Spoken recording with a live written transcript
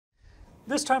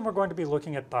This time we're going to be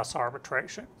looking at bus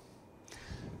arbitration.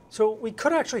 So we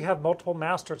could actually have multiple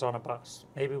masters on a bus.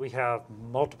 Maybe we have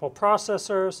multiple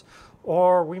processors,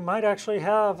 or we might actually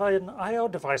have an I/O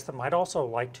device that might also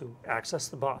like to access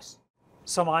the bus.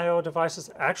 Some I/O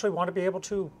devices actually want to be able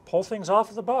to pull things off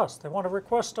of the bus. They want to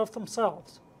request stuff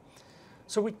themselves.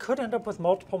 So we could end up with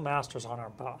multiple masters on our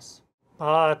bus.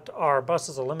 But our bus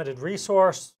is a limited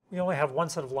resource. We only have one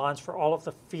set of lines for all of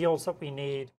the fields that we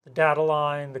need, the data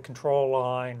line, the control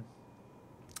line.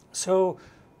 So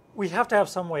we have to have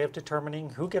some way of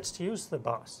determining who gets to use the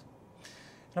bus.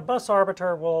 And a bus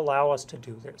arbiter will allow us to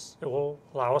do this. It will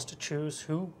allow us to choose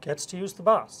who gets to use the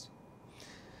bus.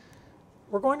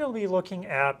 We're going to be looking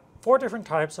at 4 different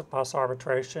types of bus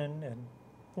arbitration, and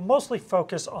we'll mostly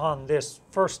focus on this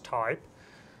first type,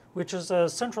 which is a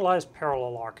centralized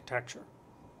parallel architecture.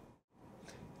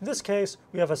 In this case,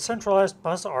 we have a centralized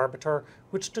bus arbiter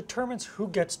which determines who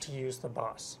gets to use the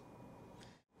bus.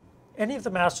 Any of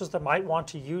the masters that might want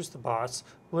to use the bus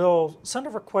will send a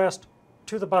request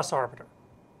to the bus arbiter.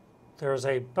 There's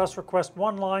a bus request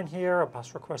 1 line here, a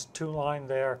bus request 2 line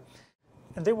there,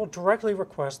 and they will directly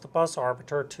request the bus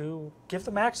arbiter to give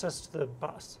them access to the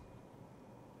bus.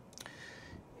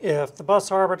 If the bus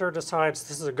arbiter decides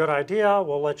this is a good idea,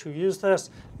 we'll let you use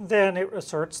this, then it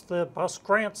asserts the bus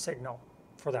grant signal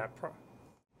for that.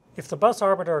 If the bus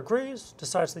arbiter agrees,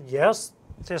 decides that yes,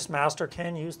 this master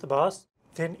can use the bus,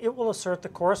 then it will assert the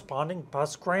corresponding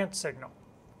bus grant signal.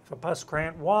 If a bus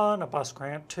grant 1, a bus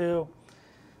grant 2,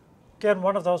 again,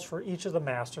 one of those for each of the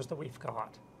masters that we've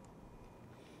got.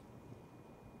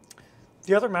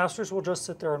 The other masters will just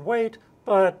sit there and wait,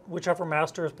 but whichever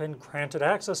master has been granted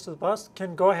access to the bus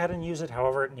can go ahead and use it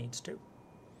however it needs to.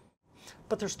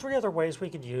 But there's 3 other ways we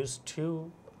could use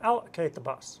to allocate the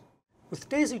bus. With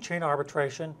daisy chain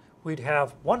arbitration, we'd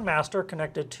have one master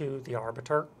connected to the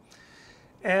arbiter,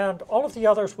 and all of the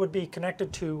others would be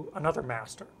connected to another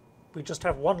master. We just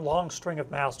have one long string of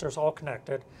masters all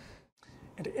connected,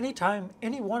 and anytime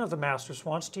any one of the masters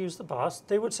wants to use the bus,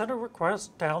 they would send a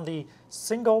request down the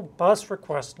single bus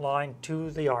request line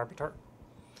to the arbiter.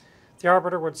 The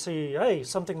arbiter would see, hey,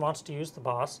 something wants to use the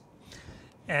bus,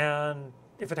 and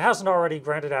if it hasn't already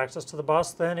granted access to the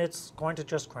bus, then it's going to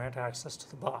just grant access to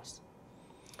the bus.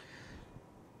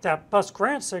 That bus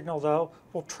grant signal, though,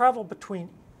 will travel between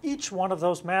each one of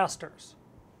those masters.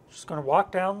 It's just going to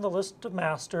walk down the list of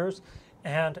masters,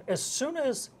 and as soon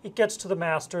as it gets to the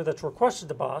master that's requested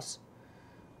the bus,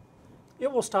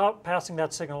 it will stop passing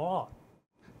that signal on.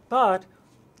 But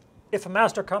if a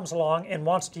master comes along and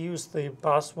wants to use the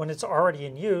bus when it's already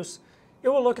in use, it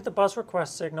will look at the bus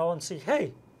request signal and see,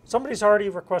 hey, somebody's already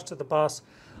requested the bus,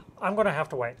 I'm going to have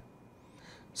to wait.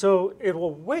 So it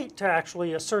will wait to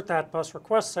actually assert that bus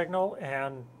request signal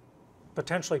and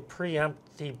potentially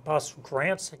preempt the bus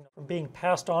grant signal from being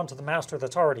passed on to the master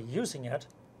that's already using it.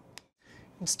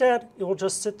 Instead, it will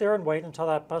just sit there and wait until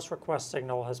that bus request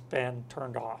signal has been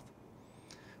turned off.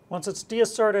 Once it's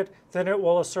deasserted, then it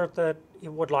will assert that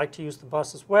it would like to use the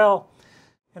bus as well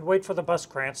and wait for the bus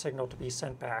grant signal to be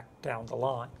sent back down the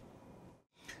line.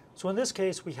 So in this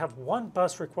case, we have one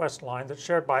bus request line that's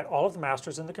shared by all of the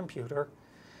masters in the computer,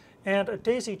 and a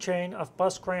daisy chain of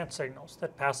bus grant signals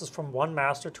that passes from one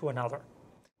master to another.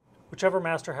 Whichever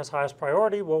master has highest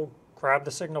priority will grab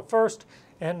the signal first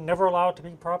and never allow it to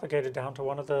be propagated down to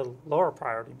one of the lower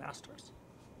priority masters.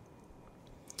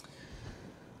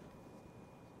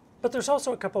 But there's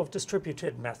also a couple of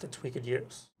distributed methods we could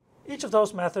use. Each of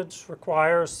those methods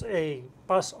requires a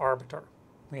bus arbiter.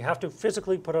 We have to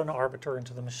physically put an arbiter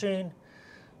into the machine,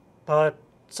 but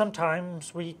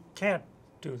sometimes we can't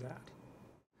do that.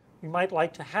 We might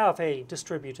like to have a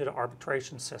distributed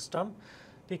arbitration system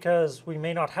because we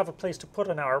may not have a place to put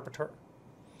an arbiter.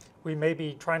 We may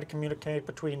be trying to communicate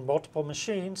between multiple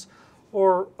machines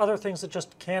or other things that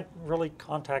just can't really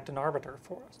contact an arbiter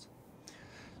for us.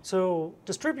 So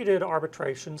distributed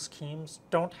arbitration schemes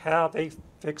don't have a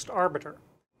fixed arbiter.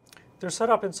 They're set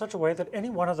up in such a way that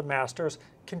any one of the masters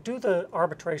can do the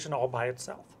arbitration all by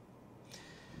itself.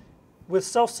 With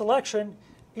self-selection,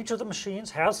 each of the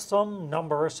machines has some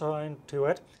number assigned to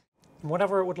it, and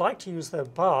whenever it would like to use the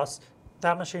bus,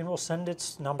 that machine will send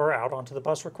its number out onto the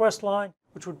bus request line,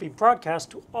 which would be broadcast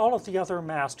to all of the other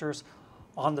masters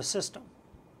on the system.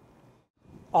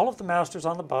 All of the masters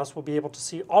on the bus will be able to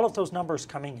see all of those numbers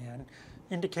coming in,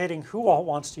 indicating who all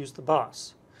wants to use the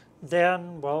bus.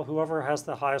 Then, well, whoever has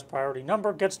the highest priority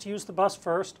number gets to use the bus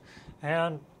first,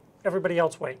 and everybody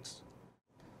else waits.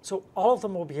 So all of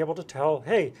them will be able to tell,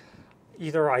 hey,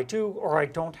 either I do or I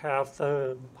don't have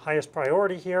the highest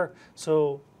priority here,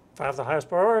 so if I have the highest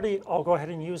priority, I'll go ahead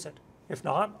and use it. If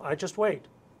not, I just wait.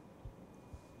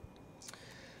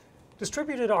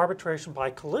 Distributed arbitration by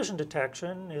collision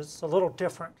detection is a little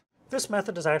different. This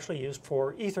method is actually used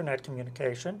for Ethernet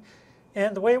communication,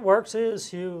 and the way it works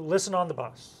is you listen on the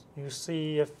bus. You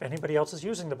see if anybody else is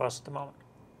using the bus at the moment.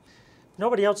 If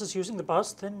nobody else is using the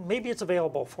bus, then maybe it's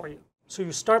available for you. So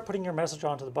you start putting your message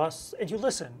onto the bus and you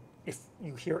listen. If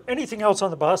you hear anything else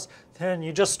on the bus, then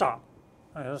you just stop.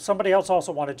 Somebody else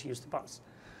also wanted to use the bus.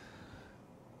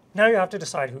 Now you have to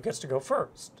decide who gets to go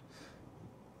first.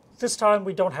 This time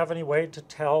we don't have any way to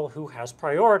tell who has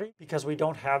priority because we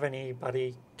don't have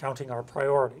anybody counting our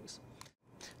priorities.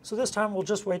 So this time we'll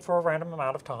just wait for a random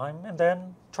amount of time and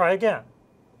then try again.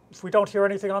 If we don't hear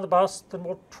anything on the bus, then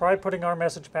we'll try putting our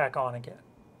message back on again.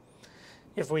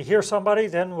 If we hear somebody,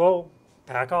 then we'll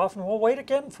back off and we'll wait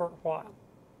again for a while.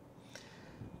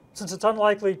 Since it's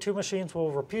unlikely two machines will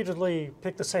repeatedly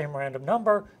pick the same random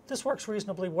number, this works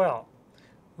reasonably well,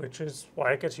 which is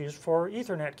why it gets used for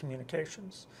Ethernet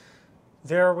communications.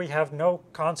 There we have no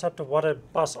concept of what a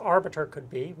bus arbiter could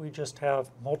be. We just have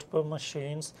multiple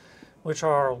machines which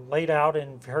are laid out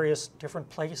in various different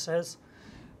places,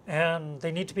 and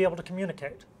they need to be able to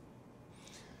communicate.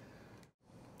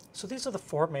 So these are the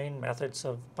four main methods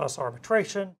of bus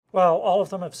arbitration. Well, all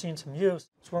of them have seen some use,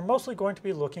 so we're mostly going to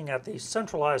be looking at the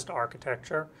centralized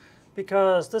architecture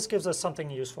because this gives us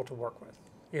something useful to work with.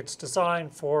 It's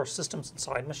designed for systems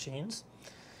inside machines,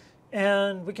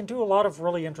 and we can do a lot of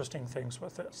really interesting things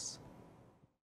with this.